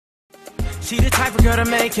She the type of girl to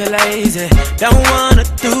make you lazy, don't wanna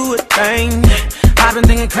do a thing. I've been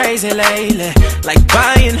thinking crazy lately, like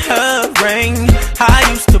buying her a ring.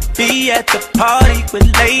 I used to be at the party with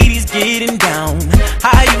ladies getting down.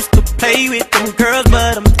 I used to play with them girls,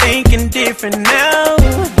 but I'm thinking different now.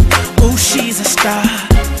 Ooh, she's a star,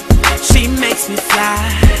 she makes me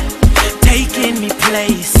fly, taking me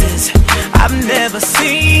places I've never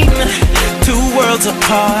seen. Two worlds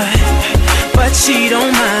apart, but she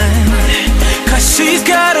don't mind, cause she's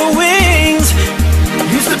got her wings.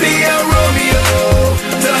 Used to be a Romeo,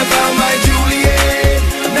 till I found my Juliet.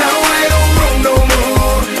 Now I don't roam no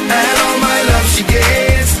more, and all my love she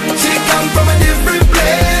gets. She come from a different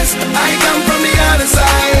place, I come from the other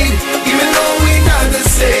side. Even though we not the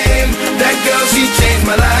same, that girl she changed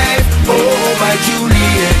my life. Oh my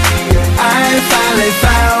Juliet, I finally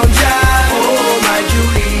found ya. Oh my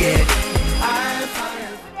Juliet, I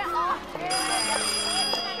finally.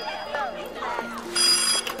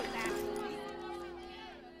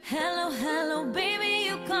 Hello, hello, baby,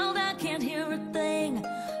 you called, I can't hear a thing.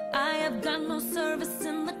 I have got no service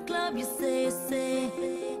in the club, you say.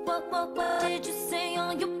 What did you say?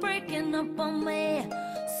 Oh, you're breaking up on me.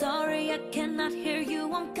 Sorry, I cannot hear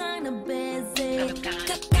you, I'm kinda busy.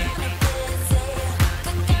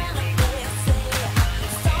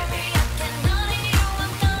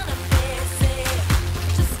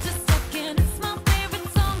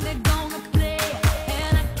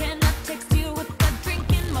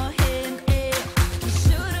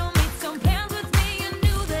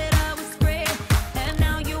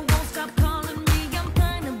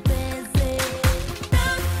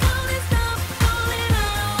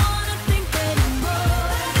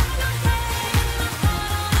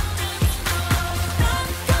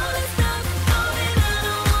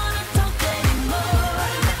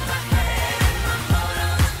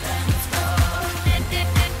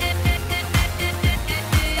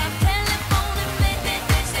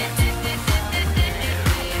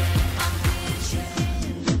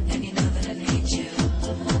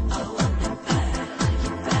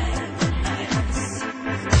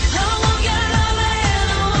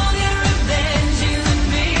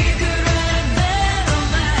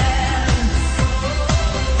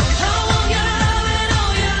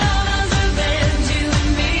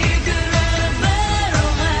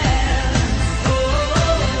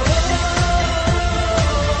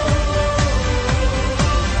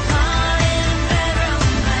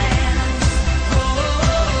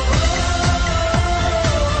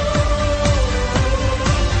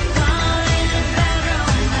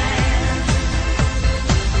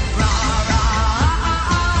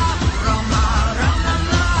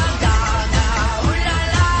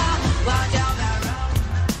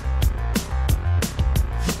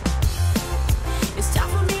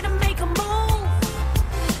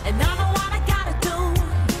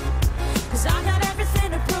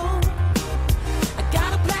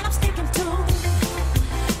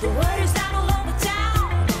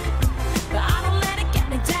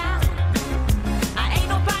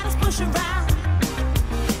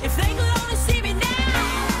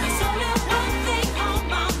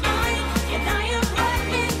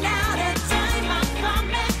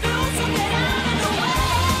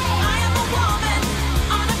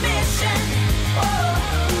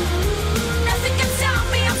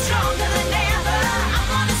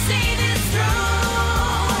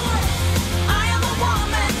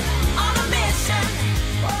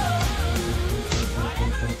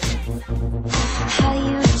 How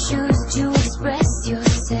you choose to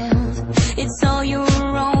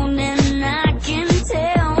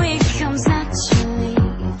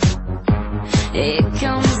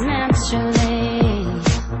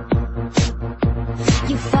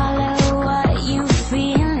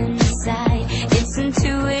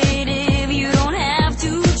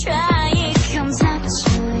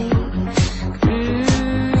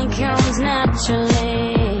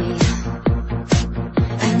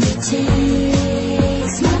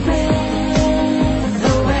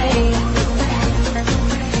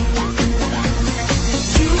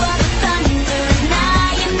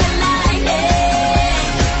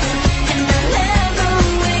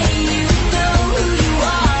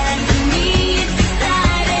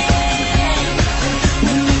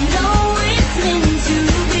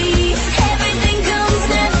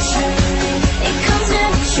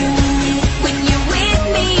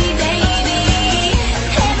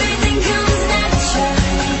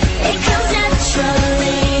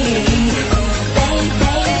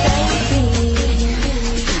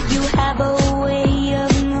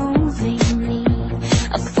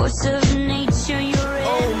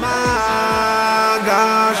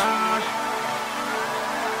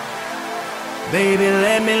Baby,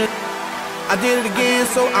 let me. I did it again,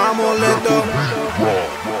 so I'm gonna let the.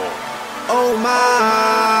 Oh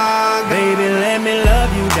my, baby, let me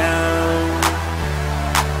love you down.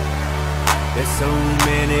 There's so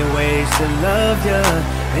many ways to love ya.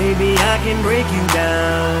 Baby, I can break you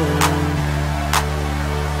down.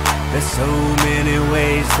 There's so many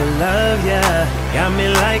ways to love ya. Got me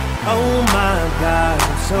like, oh my God,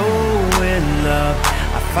 I'm so in love.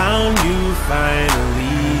 I found you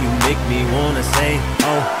finally. You make me wanna say,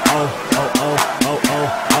 oh, oh, oh, oh.